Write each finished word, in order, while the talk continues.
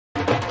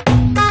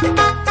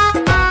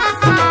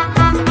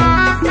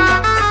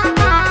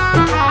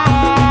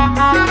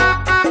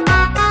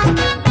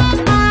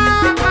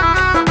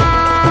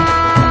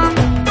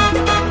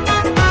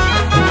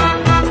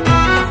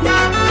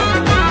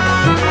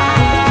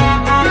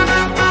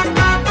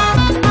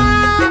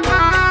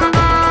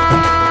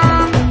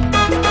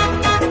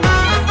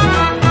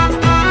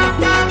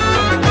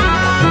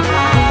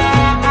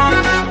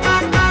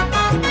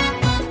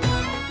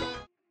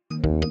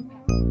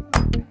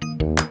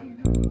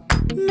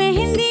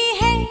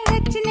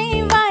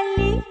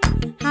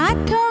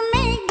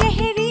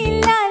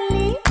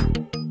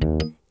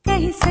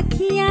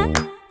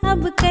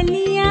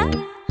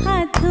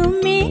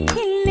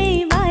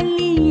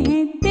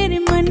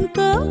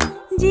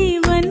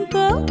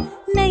को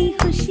नई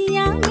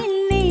खुशियाँ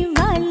मिलने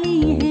वाली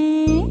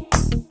हैं।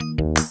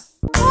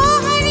 ओ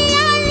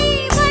हरियाली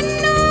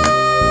बन्नो,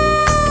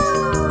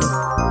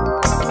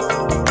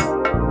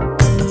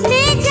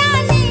 ले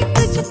जाने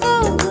तुझको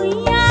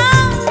भुइयाँ,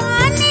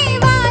 आने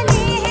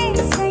वाले हैं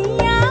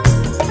सैयाँ,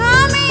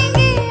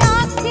 थामेंगे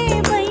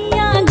आंखें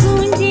भैया,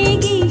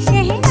 गूंजेगी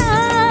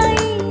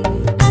शहनाई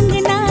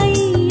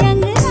अंगनाई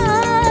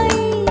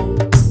अंगनाई।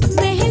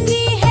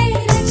 मेहंदी है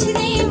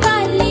रचने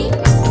वाली,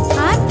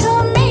 हाथों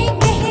में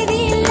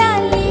गहरी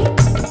लाली,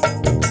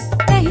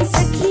 कहीं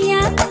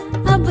सखियाँ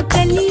अब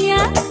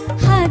कलियाँ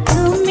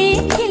हाथों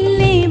में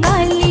खिलने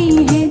वाली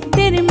हैं।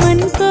 तेरे मन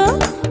को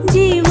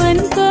जीवन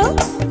को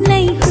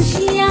नई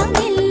खुशियाँ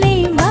मिलने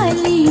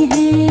वाली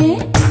हैं।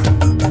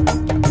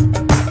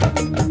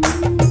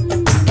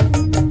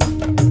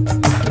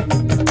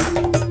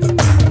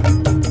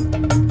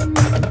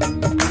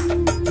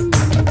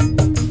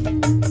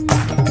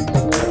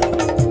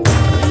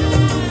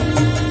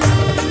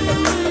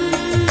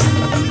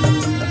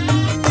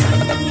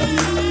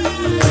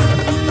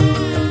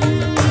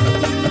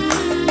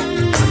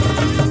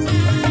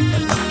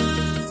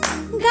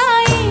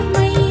 गाए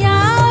मैया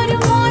और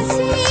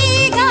मौसी,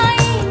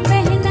 गाए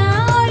बहना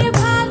और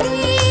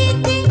भाभी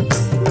की,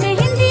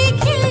 मेहंदी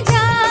खिल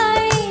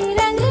जाए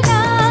रंग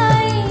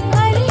लाए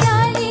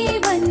हरियाली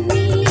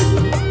बन्नी।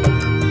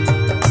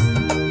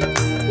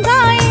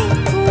 गाए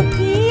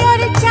फूफी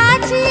और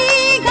चाची,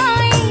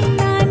 गाए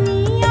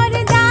नानी और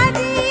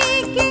दादी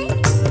की,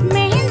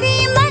 मेहंदी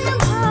मन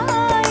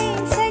भाए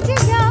सज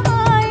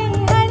जाए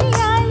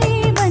हरियाली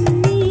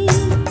बन्नी।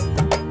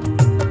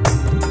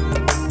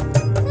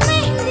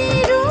 मेहंदी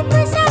रूप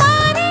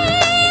सवारे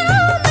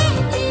हो,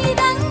 मेहंदी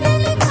रंग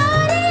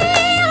निखारे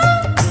हो,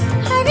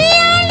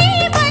 हरियाली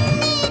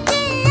बन्नी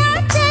के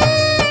आंचल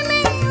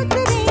में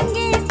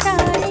उतरेंगे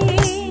तारे।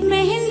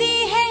 मेहंदी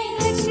है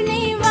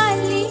रचने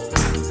वाली,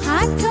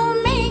 हाथों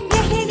में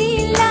गहरी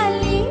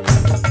लाली,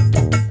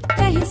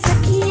 कहीं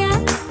सखियाँ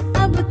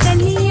अब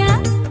कलियाँ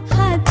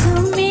हाथों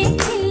में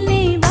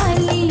खिलने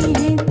वाली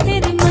हैं।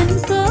 तेरे मन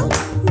को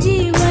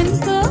जीवन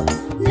को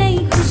नई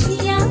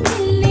खुशियाँ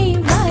मिलने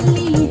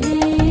वाली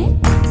हैं।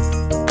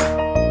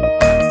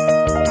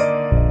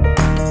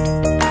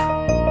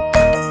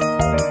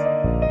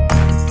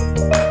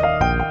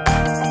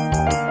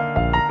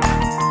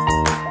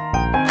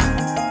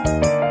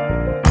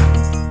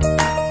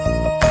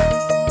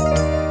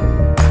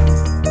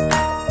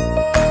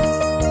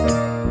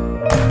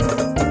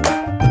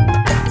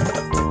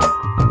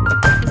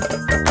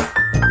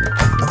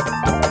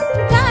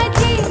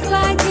 गाजे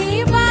बाजे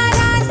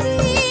बाराती,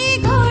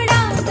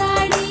 घोड़ा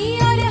गाड़ी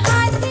और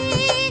हाथी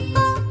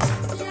को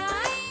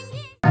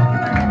लाएंगे।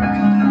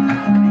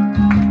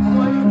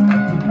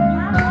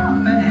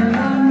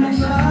 पहला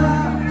नशा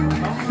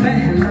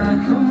पहला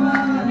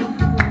खुमार,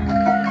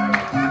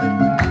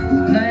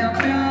 नया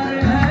प्यार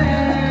है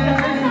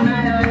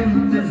नया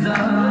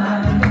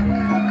इंतजार,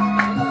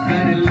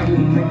 कर लूं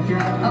मैं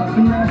क्या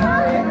अपना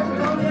हाल,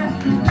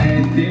 ऐ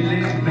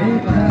दिले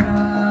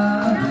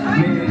बेकरार,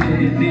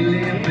 मेरे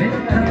दिले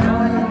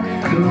बेकरार,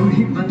 तू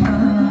ही बता।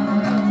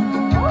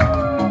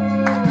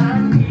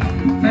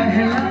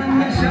 पहला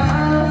नशा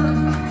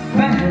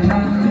पहला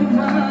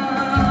खुमार।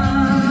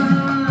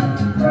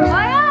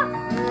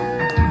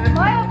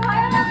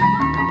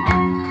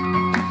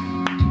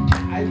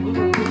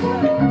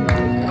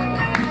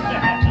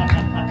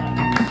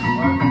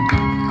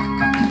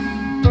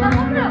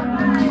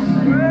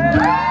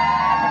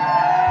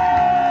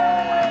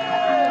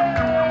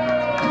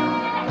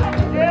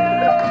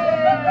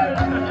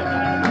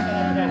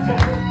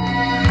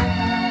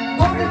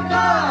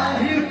 उड़ता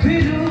ही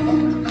फिरूं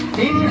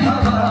इन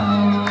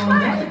हवाओं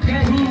में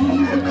कहीं,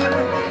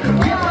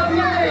 या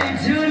मैं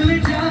झूल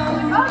जाऊं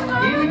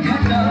इन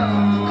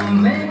घटाओं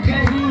में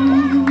कहीं।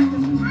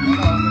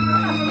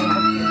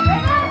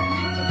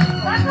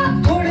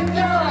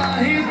 उड़ता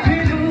ही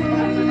फिरूं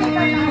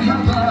इन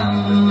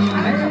हवाओं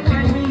में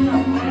कहीं,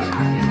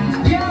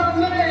 या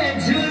मैं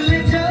झूल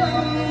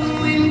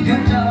जाऊं इन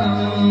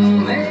घटाओं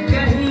में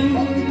कहीं।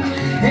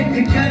 एक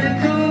कर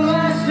दूं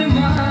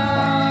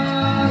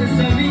आसमान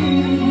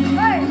ज़मीन,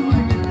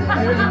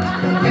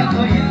 क्या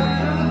हो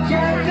यार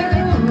क्या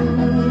करूं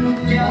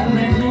क्या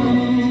नहीं।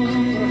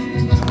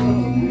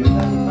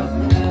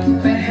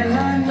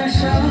 पहला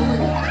नशा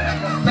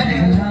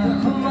पहला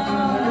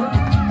खुमार,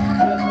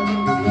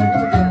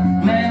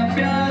 नया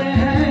प्यार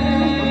है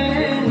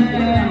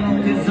नया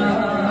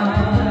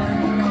इंतजार,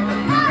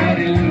 कर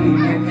लूं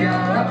मैं क्या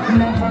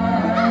अपना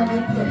हाल,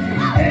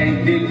 ऐ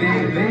दिले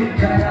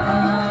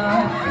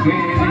बेकरार,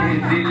 मेरे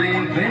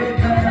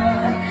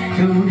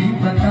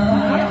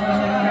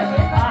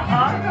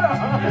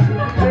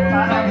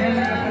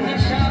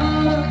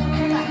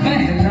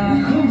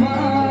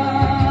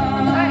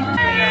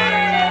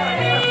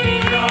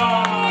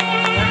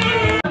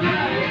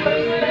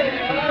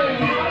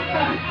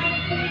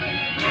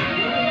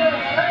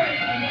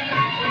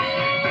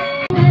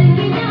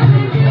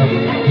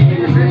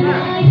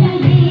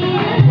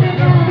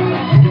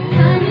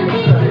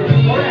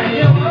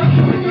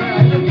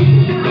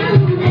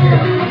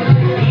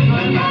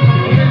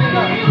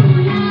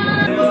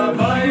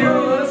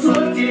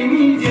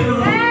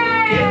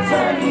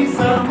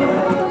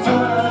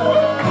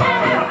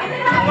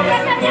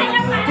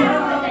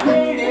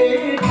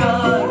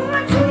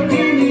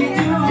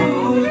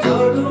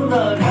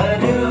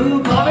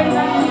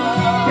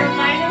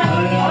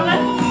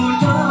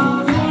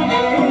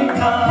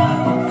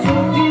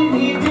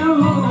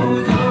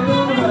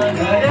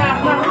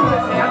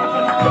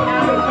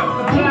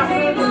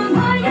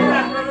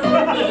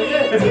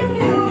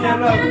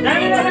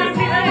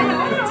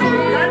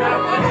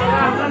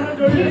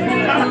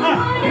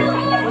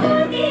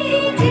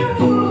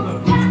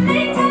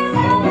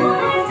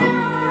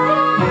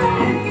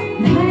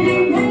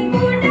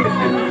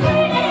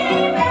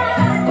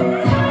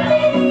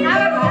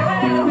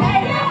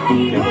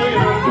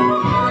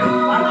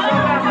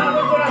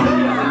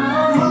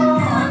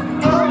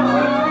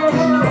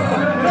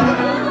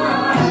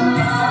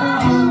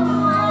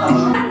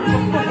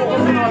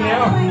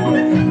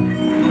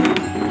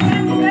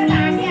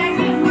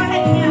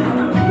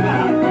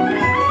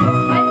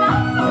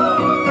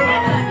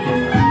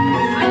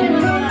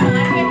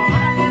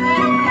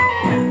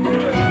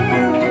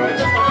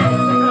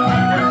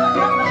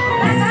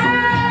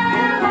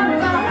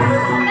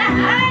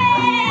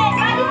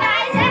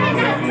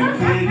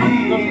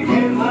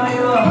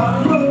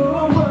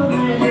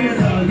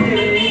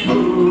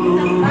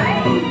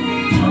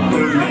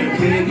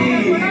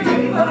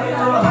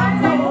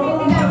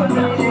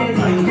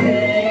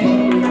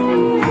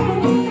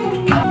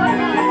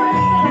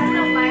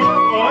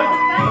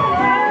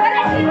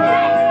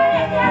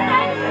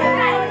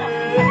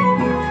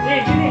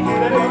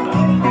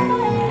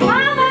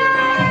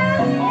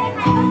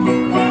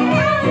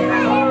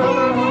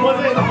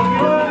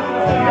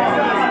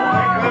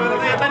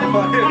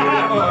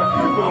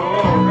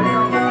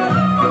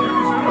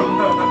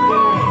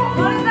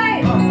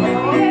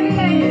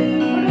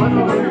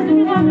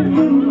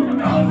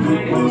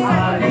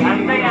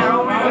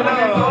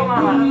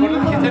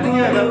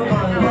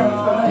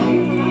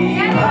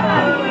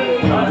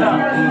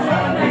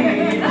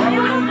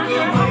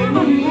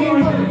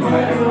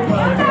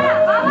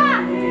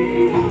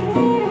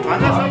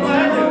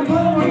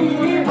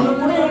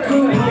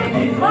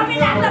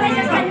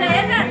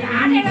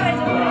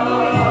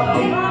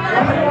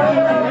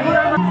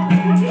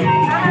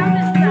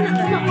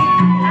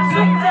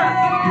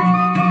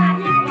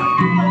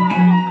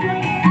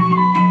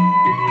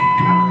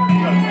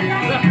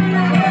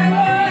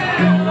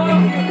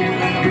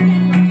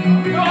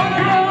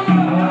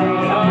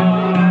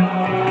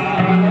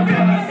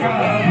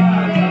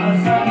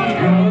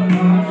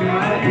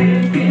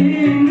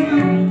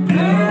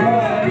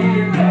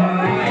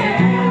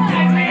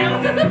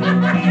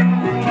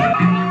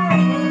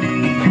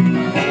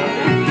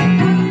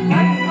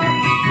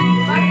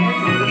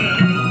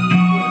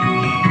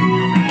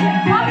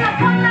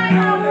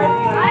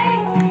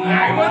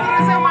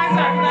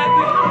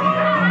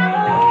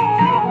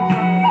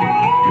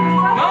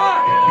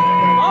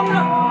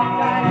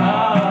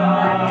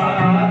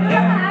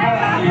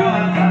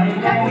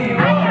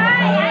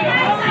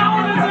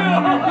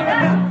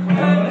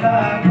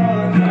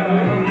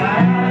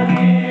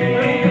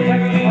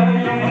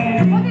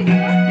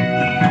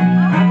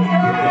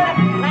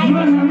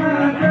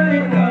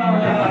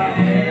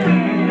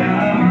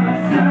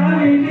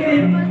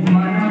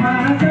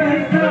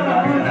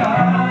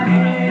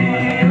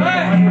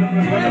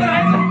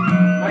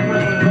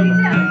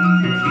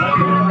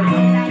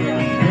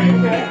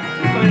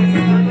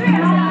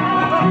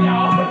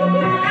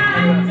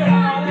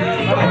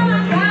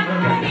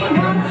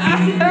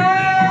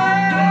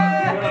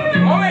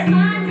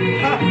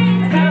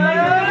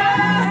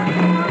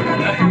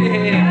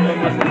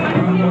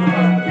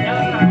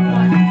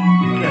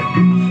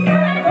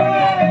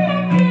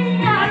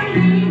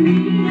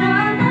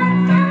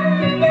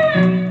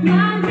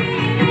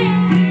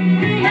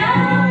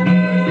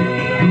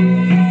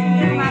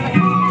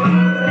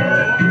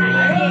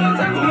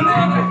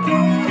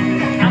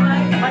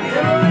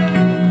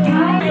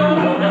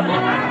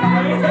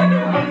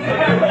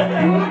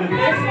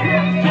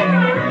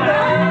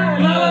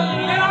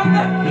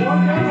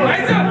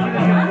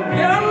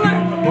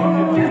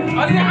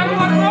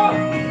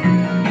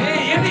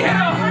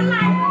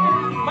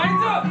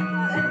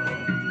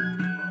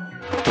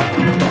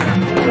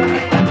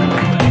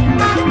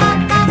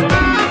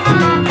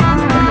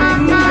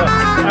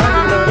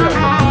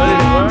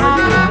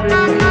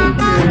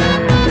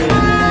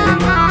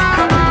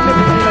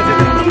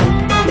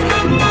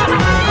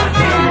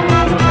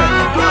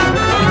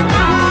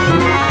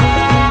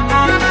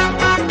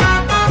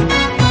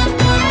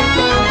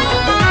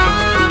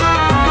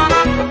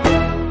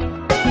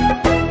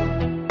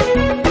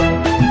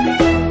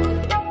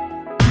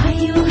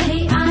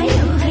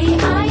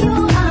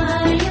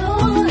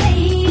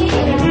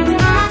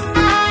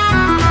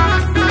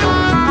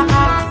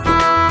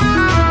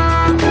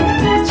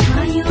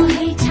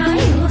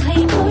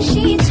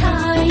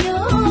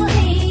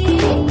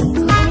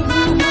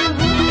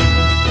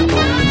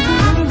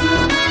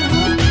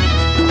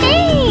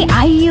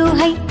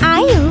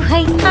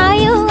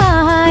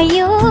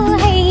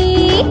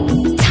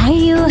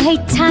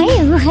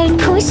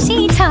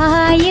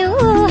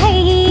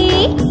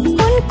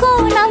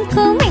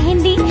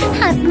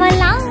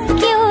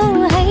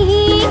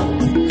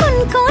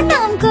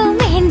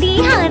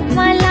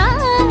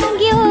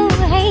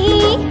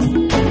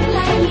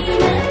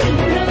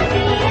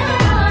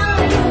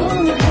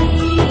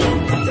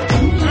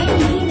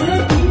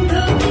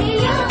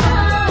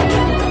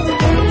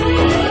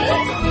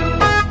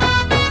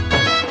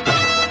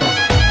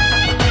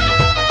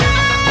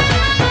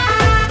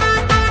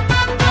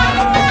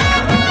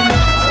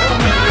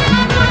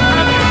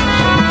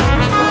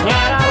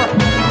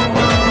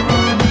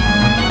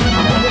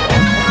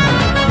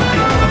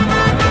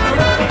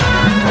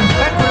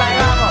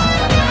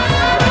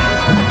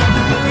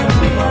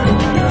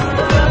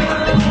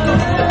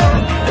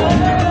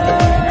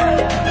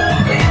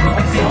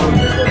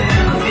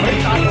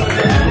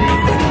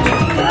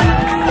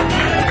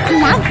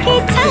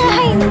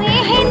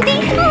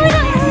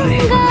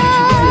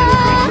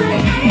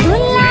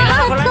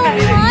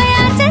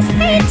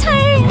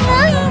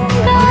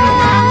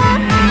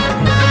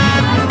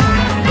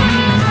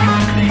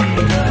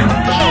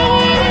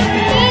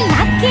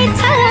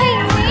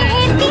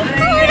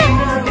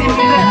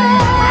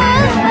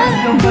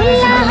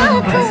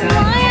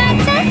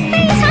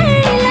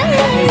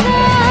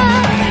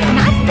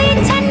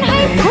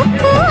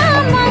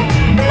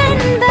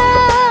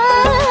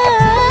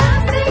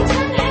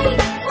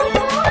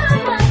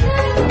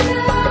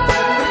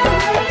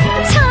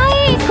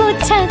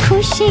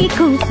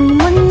खुसीको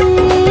उमङ्ग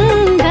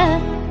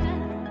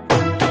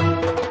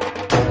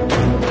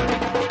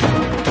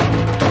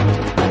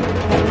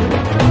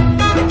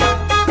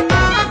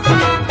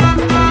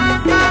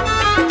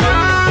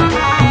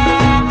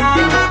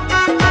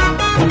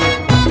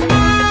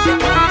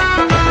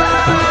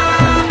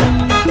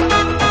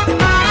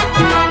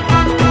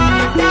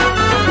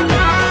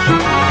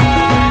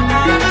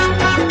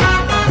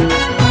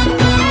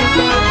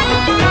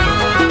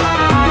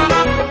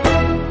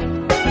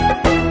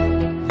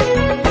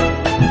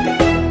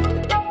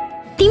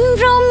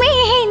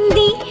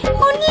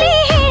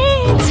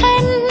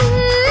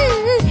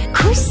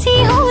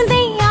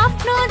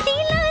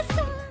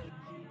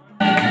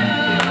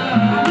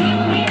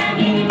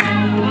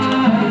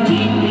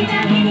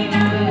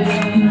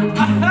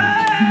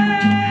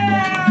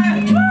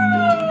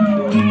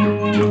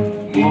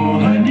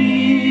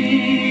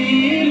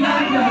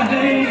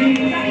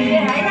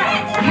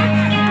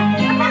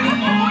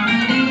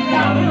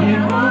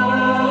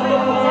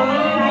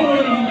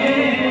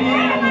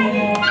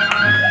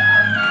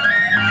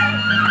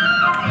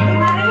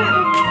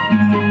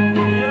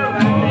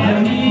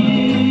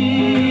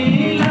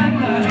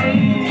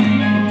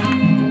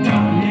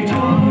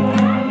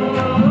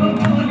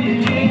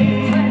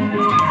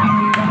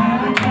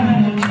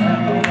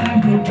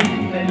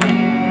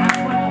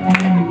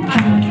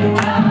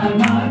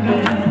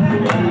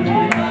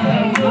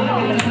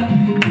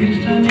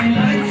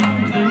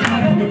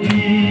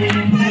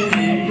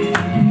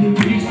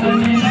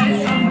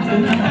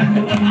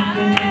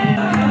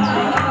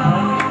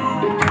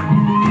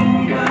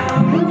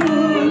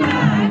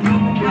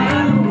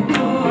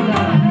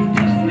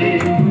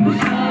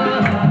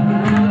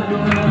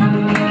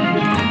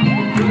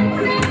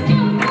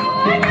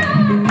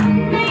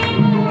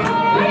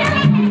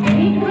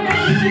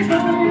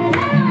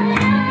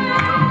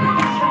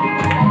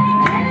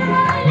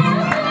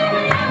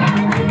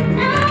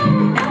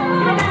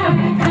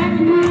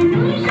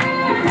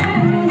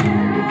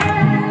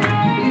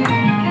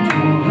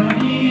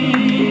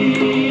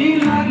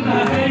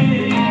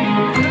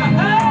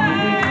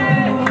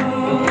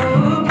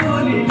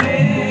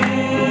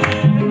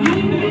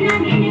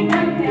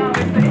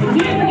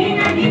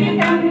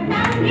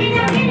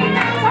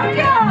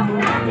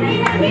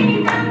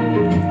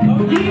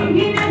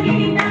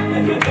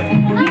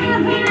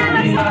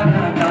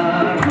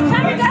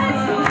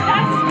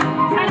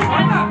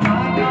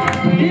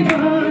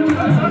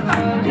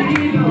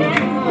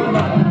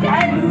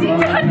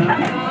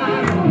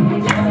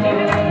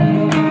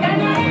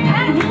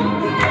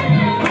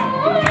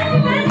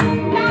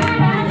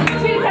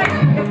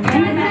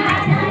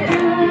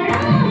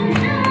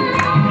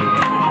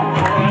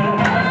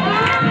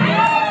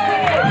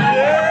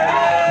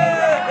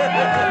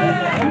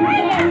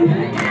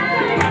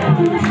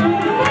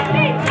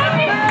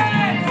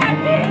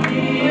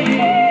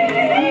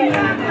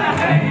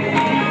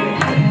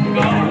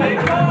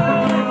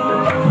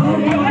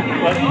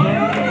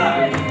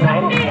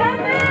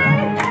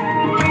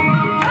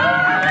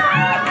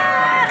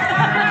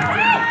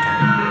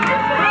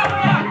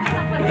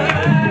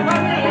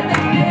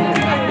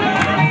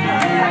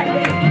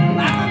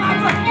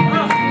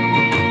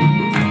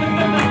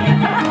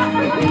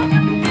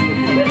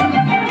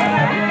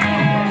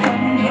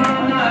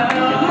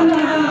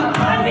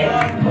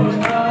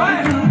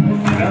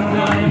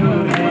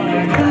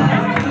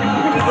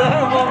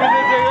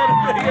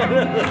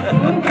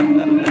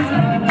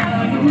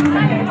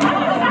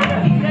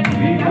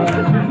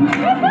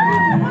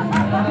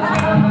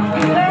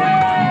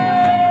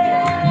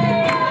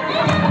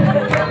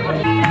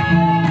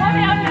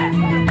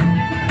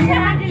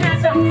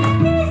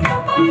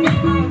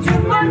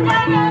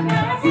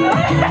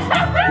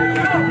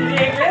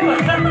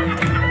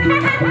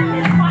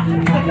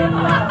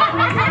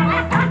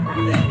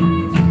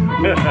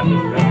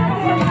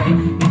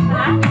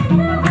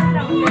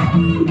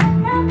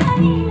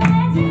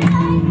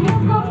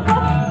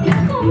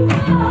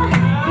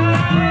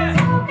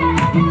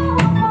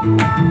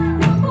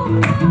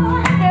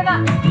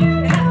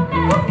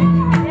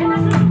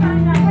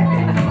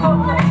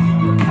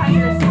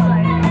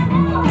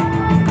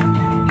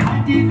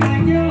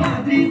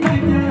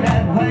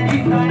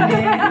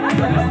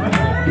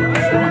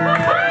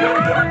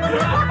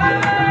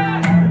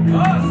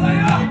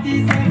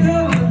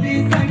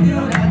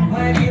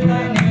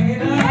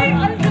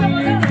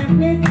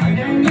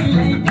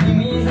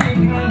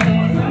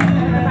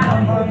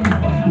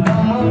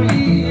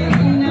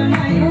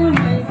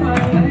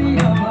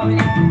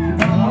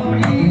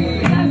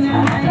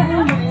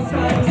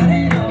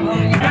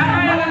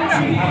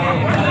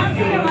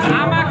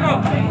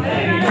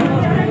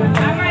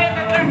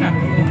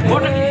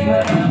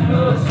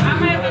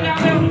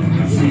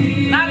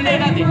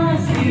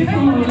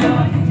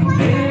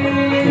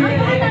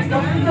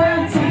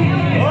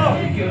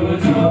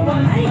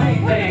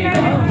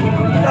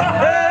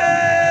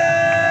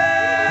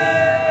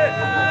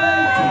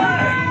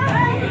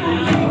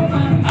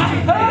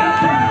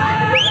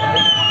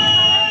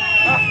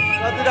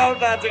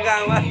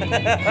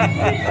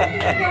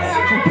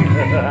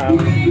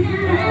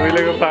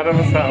उहिलेको para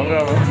masama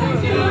bravo.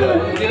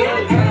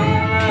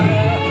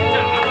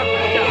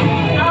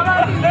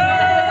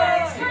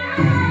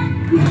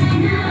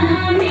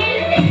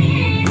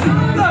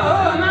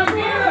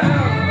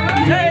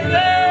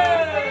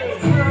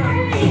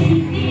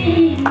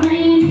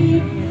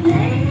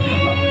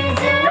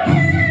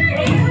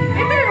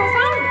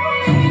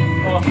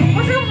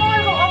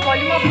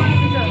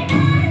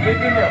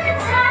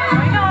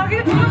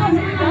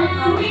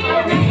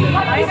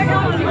 Hãy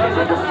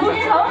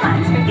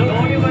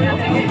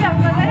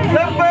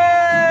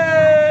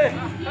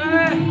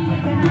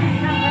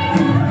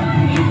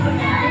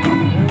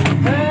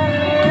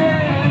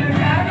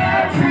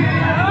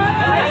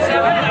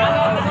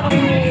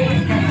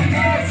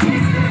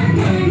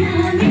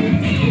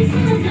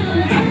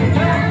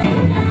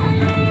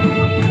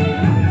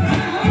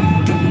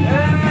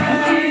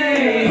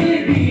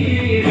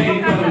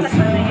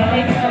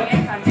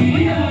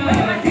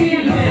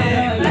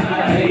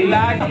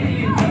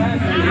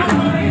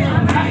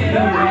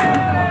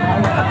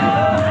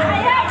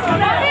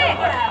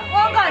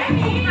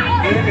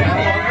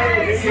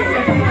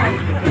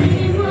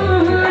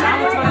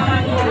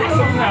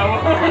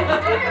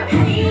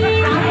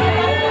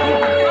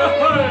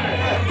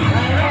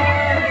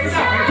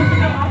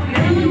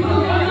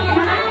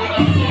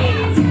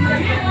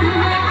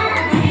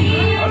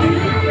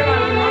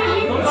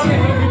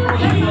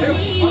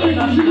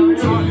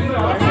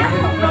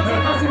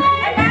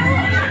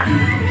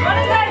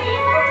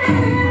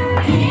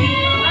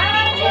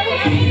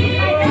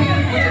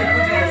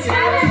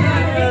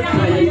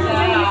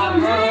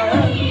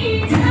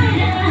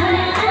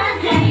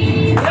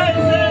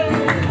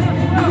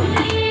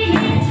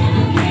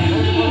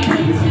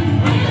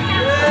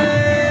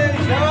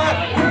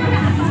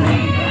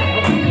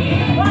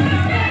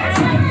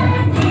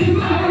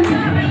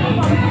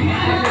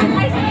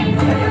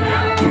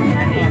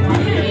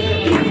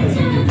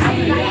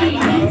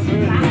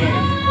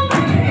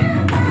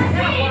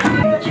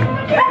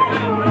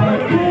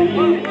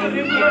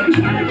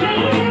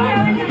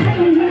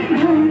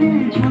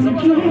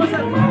subscribe cho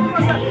kênh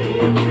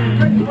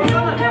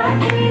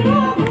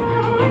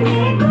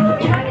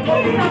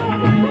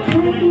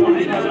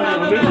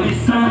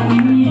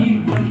Ghiền Mì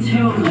Gõ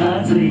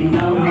để không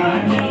bỏ lỡ